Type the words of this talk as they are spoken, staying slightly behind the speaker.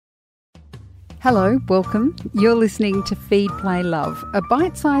Hello, welcome. You're listening to Feed, Play, Love, a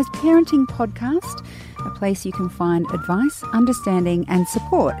bite-sized parenting podcast, a place you can find advice, understanding and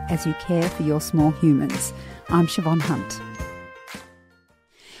support as you care for your small humans. I'm Siobhan Hunt.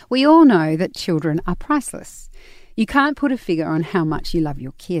 We all know that children are priceless. You can't put a figure on how much you love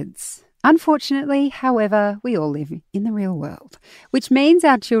your kids. Unfortunately, however, we all live in the real world, which means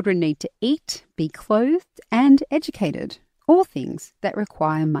our children need to eat, be clothed and educated. All things that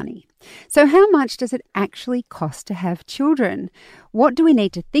require money. So how much does it actually cost to have children? What do we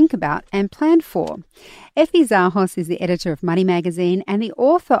need to think about and plan for? Effie Zahos is the editor of Money Magazine and the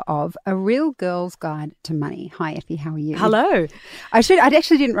author of A Real Girl's Guide to Money. Hi, Effie. How are you? Hello. I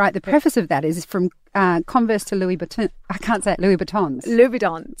actually didn't write the preface of that. It's from Converse to Louis Vuitton. I can't say it. Louis Vuittons. Louis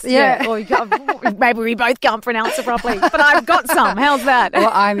Vuittons. Yeah. Maybe we both can't pronounce it properly, but I've got some. How's that?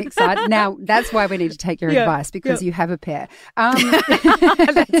 Well, I'm excited. Now, that's why we need to take your advice, because you have a pair.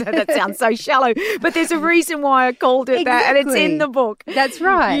 That sounds so shallow, but there's a reason why I called it that, and it's in the book. That's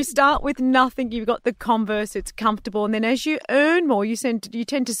right. You start with nothing. You've got the Converse. It's comfortable, and then as you earn more, you tend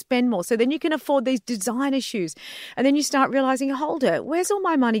to spend more. So then you can afford these designer shoes, and then you start realizing, hold it, where's all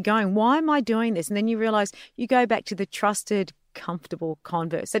my money going? Why am I doing this? And then you realize you go back to the trusted, comfortable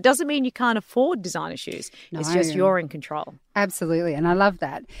Converse. That doesn't mean you can't afford designer shoes. No. It's just you're in control. Absolutely. And I love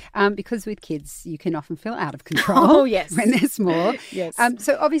that because with kids, you can often feel out of control when they're small. Yes.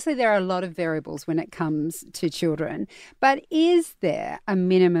 So obviously there are a lot of variables when it comes to children. But is there a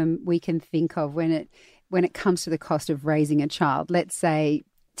minimum we can think of when it comes to the cost of raising a child, let's say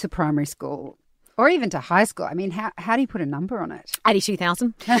to primary school? Or even to high school. I mean, how do you put a number on it?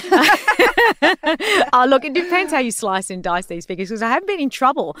 82,000. Look, it depends how you slice and dice these figures, because I have been in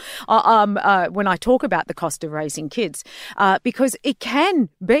trouble when I talk about the cost of raising kids, because it can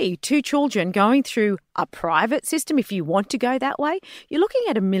be two children going through a private system. If you want to go that way, you're looking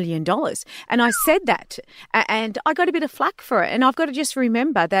at $1 million. And I said that, and I got a bit of flack for it. And I've got to just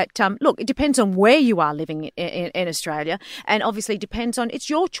remember that, look, it depends on where you are living in Australia, and obviously depends on, it's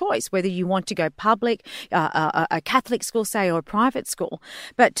your choice whether you want to go public, a Catholic school, say, or a private school.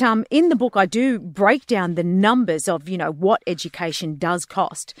 But in the book, I do break down the numbers of, what education does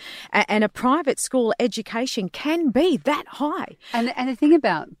cost. And a private school education can be that high. And the thing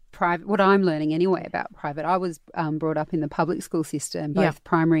about private, what I'm learning anyway about private, I was brought up in the public school system, both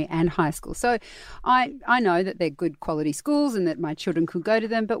primary and high school. So I know that they're good quality schools and that my children could go to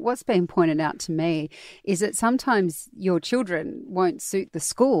them. But what's been pointed out to me is that sometimes your children won't suit the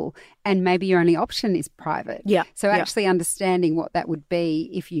school and maybe your only option is private. Yeah. So actually understanding what that would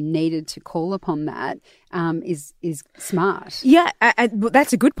be if you needed to call upon that is smart. Yeah,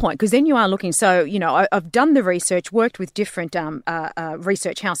 that's a good point, because then you are looking. So, I've done the research, worked with different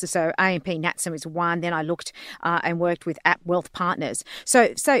research houses. So AMP NATSM is one. Then I looked and worked with App Wealth Partners.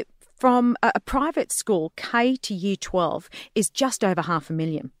 So from a private school, K to year 12 is just over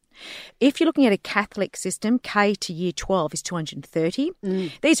 $500,000. If you're looking at a Catholic system, K to year 12 is 230.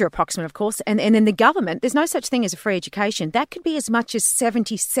 These are approximate, of course. And then the government, there's no such thing as a free education. That could be as much as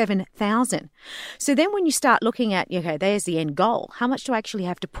 77,000. So then when you start looking at, okay, there's the end goal. How much do I actually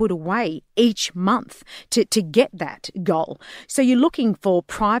have to put away each month to get that goal? So you're looking for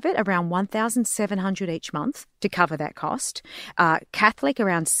private around 1,700 each month to cover that cost. Catholic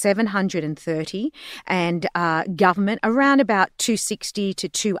around 730, and government around about 260 to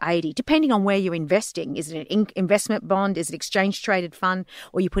 280, depending on where you're investing. Is it an investment bond? Is it exchange traded fund?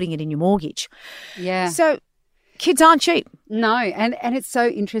 Or are you putting it in your mortgage? Yeah. So kids aren't cheap. No, and it's so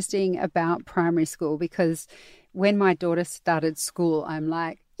interesting about primary school, because when my daughter started school, I'm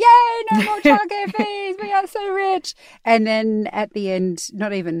like, yay, no more childcare fees, we are so rich. And then at the end,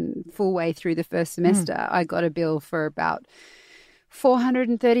 not even full way through the first semester, I got a bill for about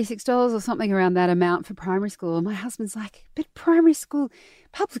 $436 or something around that amount for primary school. And my husband's like, but primary school,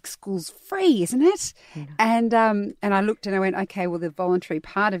 public school's free, isn't it? Yeah. And I looked and I went, okay, well, the voluntary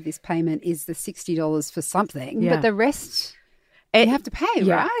part of this payment is the $60 for something, but the rest you have to pay,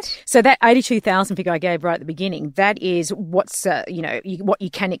 right? So that 82,000 figure I gave right at the beginning, that is what's what you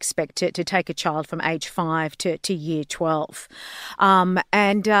can expect to take a child from age 5 to year 12.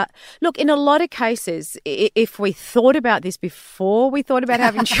 Look, in a lot of cases, if we thought about this before we thought about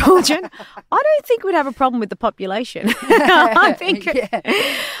having children, I don't think we'd have a problem with the population. I think.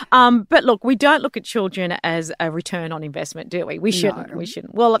 But look, we don't look at children as a return on investment, do we? We shouldn't. No. We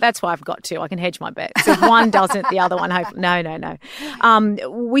shouldn't. Well, that's why I've got two. I can hedge my bets. If one doesn't, the other one hopefully. No.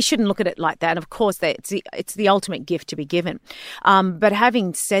 We shouldn't look at it like that. And of course, it's the ultimate gift to be given. But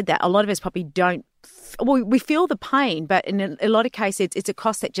having said that, a lot of us probably don't we feel the pain, but in a lot of cases, it's a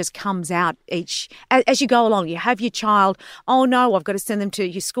cost that just comes out as you go along. You have your child, oh no, I've got to send them to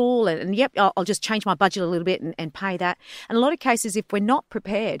your school, and yep, I'll just change my budget a little bit and pay that. And a lot of cases, if we're not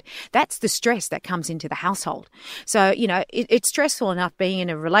prepared, that's the stress that comes into the household. So, it's stressful enough being in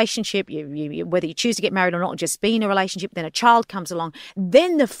a relationship, whether you choose to get married or not, just be in a relationship, then a child comes along,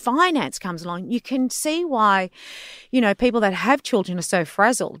 then the finance comes along. You can see why, people that have children are so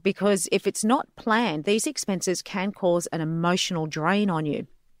frazzled, because if it's not planned, these expenses can cause an emotional drain on you.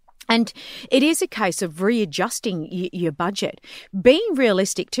 And it is a case of readjusting your budget, being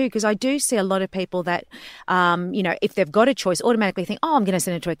realistic too, because I do see a lot of people that, if they've got a choice, automatically think, oh, I'm going to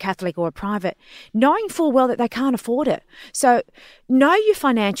send it to a Catholic or a private, knowing full well that they can't afford it. So know your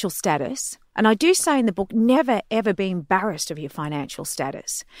financial status. And I do say in the book, never, ever be embarrassed of your financial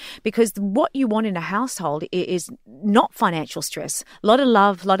status, because what you want in a household is not financial stress. A lot of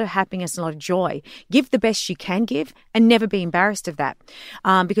love, a lot of happiness, a lot of joy. Give the best you can give and never be embarrassed of that,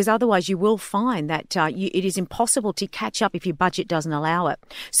 because otherwise you will find that it is impossible to catch up if your budget doesn't allow it.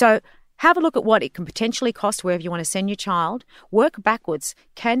 So have a look at what it can potentially cost wherever you want to send your child. Work backwards.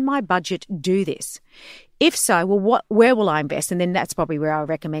 Can my budget do this? If so, well, where will I invest? And then that's probably where I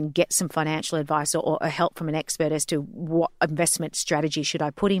recommend get some financial advice or help from an expert as to what investment strategy should I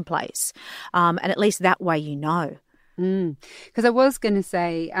put in place. And at least that way you know. Because I was going to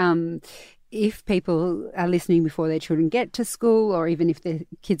say, if people are listening before their children get to school, or even if their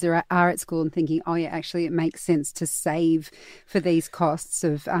kids are at school and thinking, oh yeah, actually it makes sense to save for these costs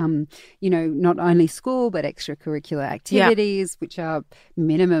of, not only school but extracurricular activities, which are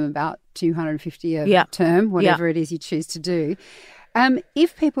minimum about $250 a term, whatever it is you choose to do.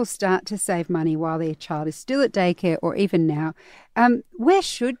 If people start to save money while their child is still at daycare or even now, where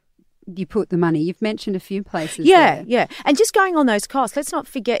should you put the money? You've mentioned a few places. Yeah. And just going on those costs, let's not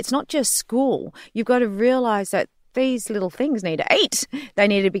forget, it's not just school. You've got to realise that these little things need to eat. They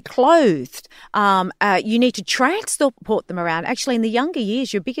need to be clothed. You need to transport them around. Actually, in the younger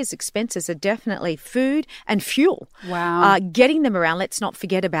years, your biggest expenses are definitely food and fuel. Wow. Getting them around, let's not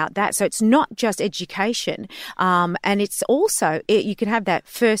forget about that. So it's not just education. And it's also, you can have that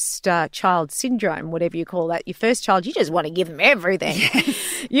first child syndrome, whatever you call that. Your first child, you just want to give them everything.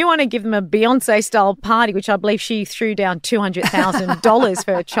 Yes. You want to give them a Beyonce-style party, which I believe she threw down $200,000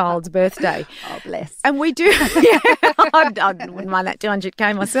 for her child's birthday. Oh, bless. And we do... I wouldn't mind that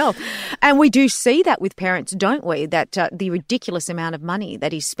 $200K myself. And we do see that with parents, don't we? That the ridiculous amount of money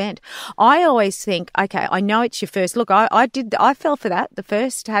that is spent. I always think, okay, I know it's your first. Look, I fell for that. The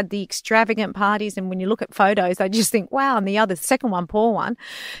first had the extravagant parties, and when you look at photos, I just think, wow. And the second one, poor one,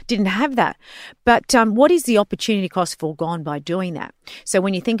 didn't have that. But what is the opportunity cost foregone by doing that? So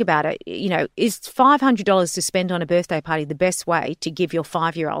when you think about it, is $500 to spend on a birthday party the best way to give your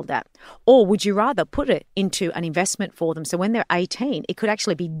 5-year-old that? Or would you rather put it into an investment for them? So when they're 18, it could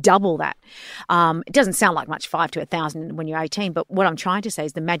actually be double that. It doesn't sound like much, 5 to 1,000 when you're 18, but what I'm trying to say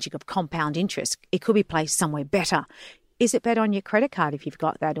is the magic of compound interest. It could be placed somewhere better. Is it better on your credit card if you've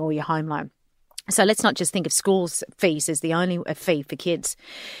got that, or your home loan? So let's not just think of schools fees as the only fee for kids.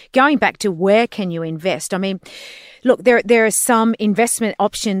 Going back to where can you invest? I mean, look, there are some investment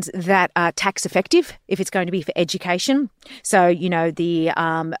options that are tax effective if it's going to be for education. So, the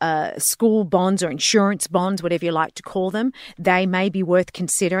school bonds or insurance bonds, whatever you like to call them, they may be worth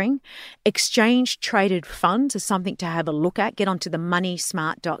considering. Exchange traded funds are something to have a look at. Get onto the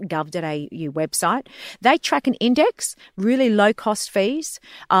moneysmart.gov.au website. They track an index, really low cost fees.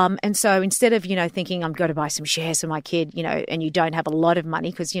 And so instead of, thinking I'm going to buy some shares for my kid, and you don't have a lot of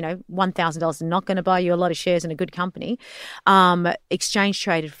money because, $1,000 is not going to buy you a lot of shares in a good company. Exchange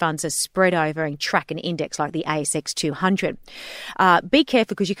traded funds are spread over and track an index like the ASX 200. Be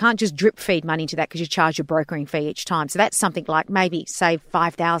careful because you can't just drip feed money into that because you charge a brokering fee each time. So that's something like maybe save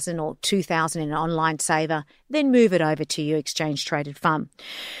 $5,000 or $2,000 in an online saver, then move it over to your exchange traded fund.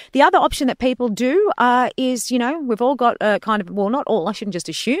 The other option that people do is, we've all got not all, I shouldn't just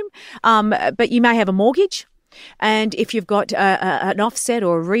assume, but you may have a mortgage. And if you've got an offset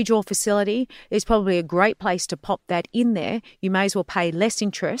or a redraw facility, it's probably a great place to pop that in there. You may as well pay less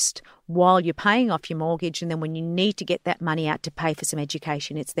interest while you're paying off your mortgage. And then when you need to get that money out to pay for some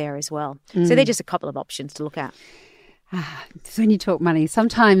education, it's there as well. So they're just a couple of options to look at. So when you talk money,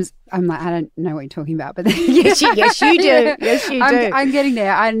 sometimes I'm like, I don't know what you're talking about. But yes, you do. Yes, you do. I'm getting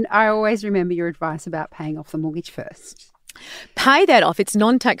there. I always remember your advice about paying off the mortgage first. Pay that off. It's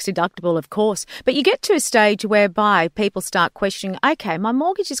non-tax deductible, of course. But you get to a stage whereby people start questioning, okay, my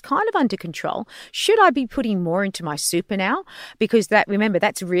mortgage is kind of under control. Should I be putting more into my super now? Because remember,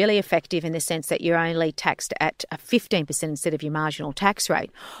 that's really effective in the sense that you're only taxed at 15% instead of your marginal tax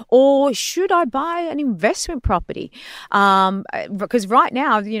rate. Or should I buy an investment property? Because right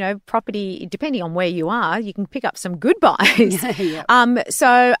now, property, depending on where you are, you can pick up some good buys. Yep.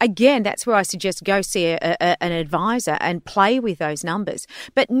 So again, that's where I suggest go see an advisor and play with those numbers.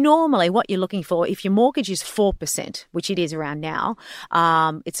 But normally what you're looking for, if your mortgage is 4%, which it is around now,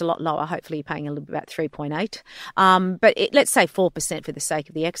 it's a lot lower. Hopefully you're paying a little bit about 3.8. But let's say 4% for the sake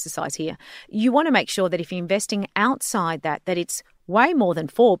of the exercise here. You want to make sure that if you're investing outside that it's way more than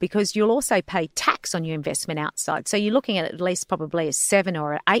 4, because you'll also pay tax on your investment outside. So you're looking at least probably a 7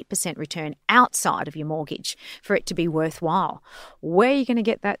 or an 8% return outside of your mortgage for it to be worthwhile. Where are you going to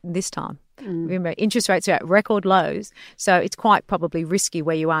get that this time? Remember, interest rates are at record lows, so it's quite probably risky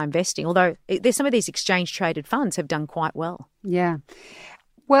where you are investing, although there's some of these exchange-traded funds have done quite well. Yeah.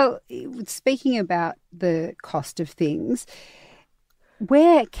 Well, speaking about the cost of things,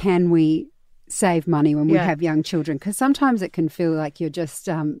 where can we save money when we have young children? Because sometimes it can feel like you're just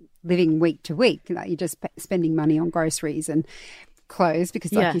living week to week, like you're just spending money on groceries and clothes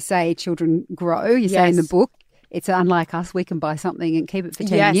because, like you say, children grow. You say in the book, it's unlike us. We can buy something and keep it for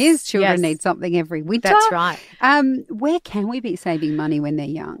 10 years. Children need something every winter. That's right. Where can we be saving money when they're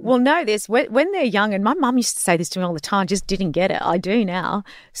young? Well, no, when they're young, and my mum used to say this to me all the time, just didn't get it. I do now.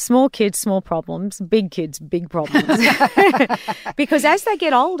 Small kids, small problems. Big kids, big problems. Because as they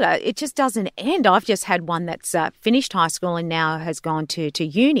get older, it just doesn't end. I've just had one that's finished high school and now has gone to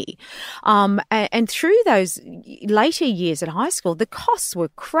uni. And through those later years at high school, the costs were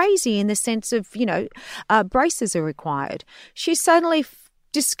crazy in the sense of, braces are required. She suddenly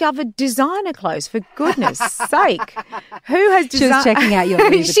discovered designer clothes, for goodness sake. Who has She was checking out your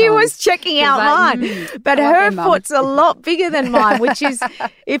Louis She Vuittons. was checking out mine. But her foot's a lot bigger than mine, which is,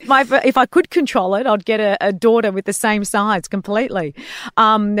 if I could control it, I'd get a daughter with the same size completely.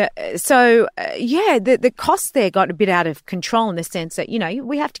 The costs there got a bit out of control in the sense that,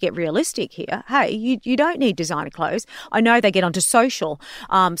 we have to get realistic here. Hey, you don't need designer clothes. I know they get onto social,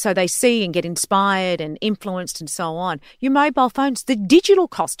 so they see and get inspired and influenced and so on. Your mobile phones, the digital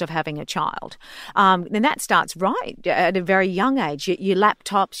cost of having a child. And that starts right at a very young age. Your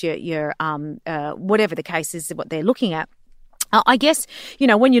laptops, your whatever the case is, what they're looking at. I guess,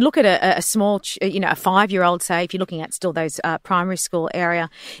 when you look at a small, a 5-year-old, say, if you're looking at still those primary school area,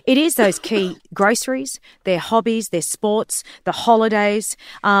 it is those key groceries, their hobbies, their sports, the holidays.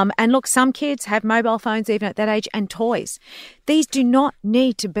 And look, some kids have mobile phones even at that age and toys. These do not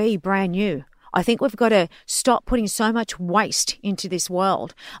need to be brand new. I think we've got to stop putting so much waste into this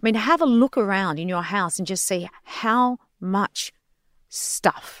world. I mean, have a look around in your house and just see how much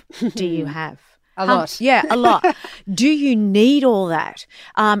stuff do you have? A lot. Yeah, a lot. Do you need all that?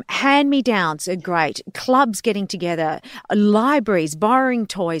 Hand-me-downs are great. Clubs getting together, libraries, borrowing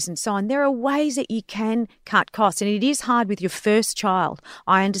toys and so on. There are ways that you can cut costs, and it is hard with your first child.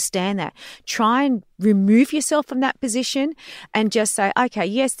 I understand that. Try and remove yourself from that position and just say, okay,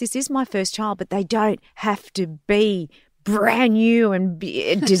 yes, this is my first child, but they don't have to be brand new and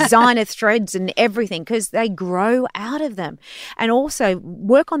designer threads and everything, because they grow out of them. And also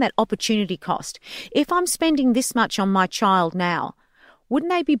work on that opportunity cost. If I'm spending this much on my child now,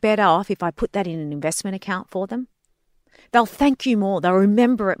 wouldn't they be better off if I put that in an investment account for them? They'll thank you more. They'll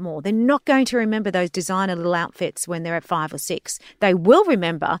remember it more. They're not going to remember those designer little outfits when they're at 5 or 6. They will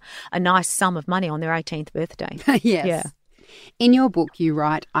remember a nice sum of money on their 18th birthday. Yes. Yeah. In your book, you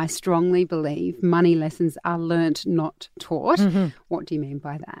write, I strongly believe money lessons are learnt, not taught. Mm-hmm. What do you mean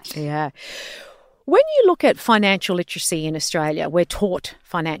by that? Yeah. When you look at financial literacy in Australia, we're taught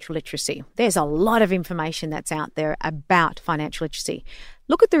financial literacy. There's a lot of information that's out there about financial literacy.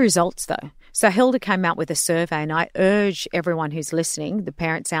 Look at the results, though. So Hilda came out with a survey, and I urge everyone who's listening, the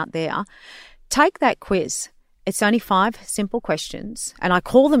parents out there, take that quiz. It's only 5 simple questions, and I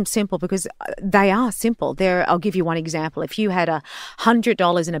call them simple because they are simple. I'll give you one example. If you had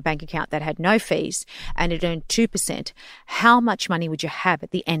 $100 in a bank account that had no fees and it earned 2%, how much money would you have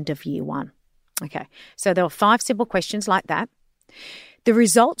at the end of year 1? Okay, so there were 5 simple questions like that. The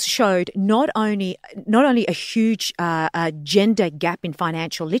results showed not only a huge gender gap in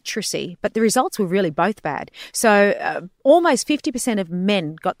financial literacy, but the results were really both bad. So almost 50% of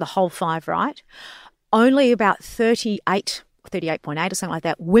men got the whole 5 right. Only about 38.8 or something like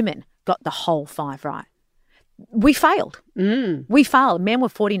that, women got the whole 5 right. we failed. We failed. Men were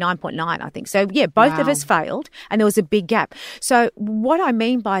 49.9, I think. So, yeah, both of us failed, and there was a big gap. So what I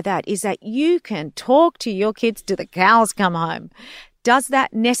mean by that is that you can talk to your kids till the cows come home. Does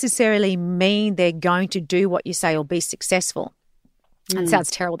that necessarily mean they're going to do what you say or be successful? That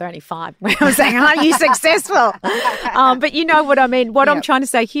sounds terrible. They're only 5. I'm saying, are you successful? But you know what I mean. What I'm trying to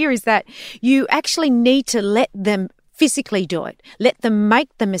say here is that you actually need to let them physically do it. Let them make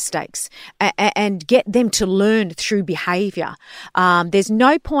the mistakes and get them to learn through behaviour. There's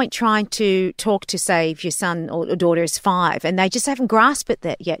no point trying to talk to, say, if your son or daughter is 5 and they just haven't grasped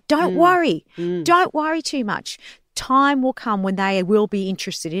it yet. Don't worry. Don't worry too much. Time will come when they will be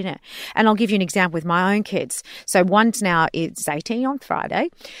interested in it. And I'll give you an example with my own kids. So one's now is 18 on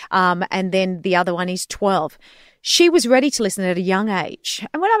Friday, and then the other one is 12. She was ready to listen at a young age.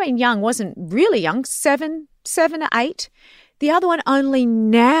 And when I mean young, wasn't really young, 7 or 8. The other one only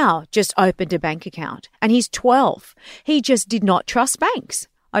now just opened a bank account, and he's 12. He just did not trust banks.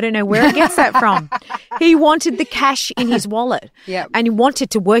 I don't know where he gets that from. He wanted the cash in his wallet. And he wanted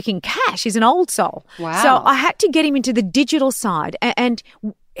to work in cash. He's an old soul. Wow. So I had to get him into the digital side, and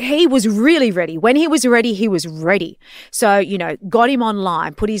he was really ready. When he was ready, he was ready. So, you know, got him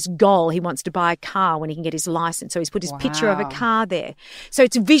online, put his goal. He wants to buy a car when he can get his license. So he's put his picture of a car there. So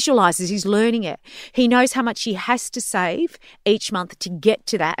it's visualizes, he's learning it. He knows how much he has to save each month to get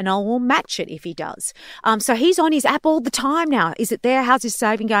to that, and I will match it if he does. So he's on his app all the time now. Is it there? How's his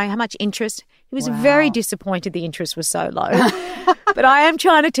saving going? How much interest? He was very disappointed the interest was so low. But I am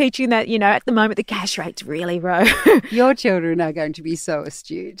trying to teach him that, you know, at the moment the cash rate's really low. Your children are going to be so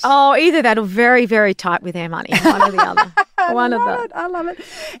astute. Oh, either that or very, very tight with their money. One or the other. I love it.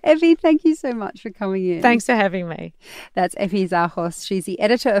 Effie, thank you so much for coming in. Thanks for having me. That's Effie Zahos. She's the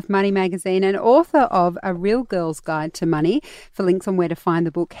editor of Money Magazine and author of A Real Girl's Guide to Money. For links on where to find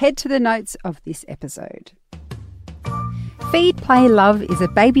the book, head to the notes of this episode. Feed, Play, Love is a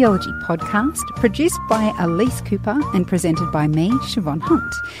babyology podcast produced by Elise Cooper and presented by me, Siobhan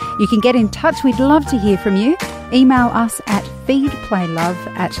Hunt. You can get in touch. We'd love to hear from you. Email us at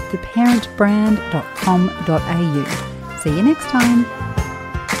feedplaylove@theparentbrand.com.au. See you next time.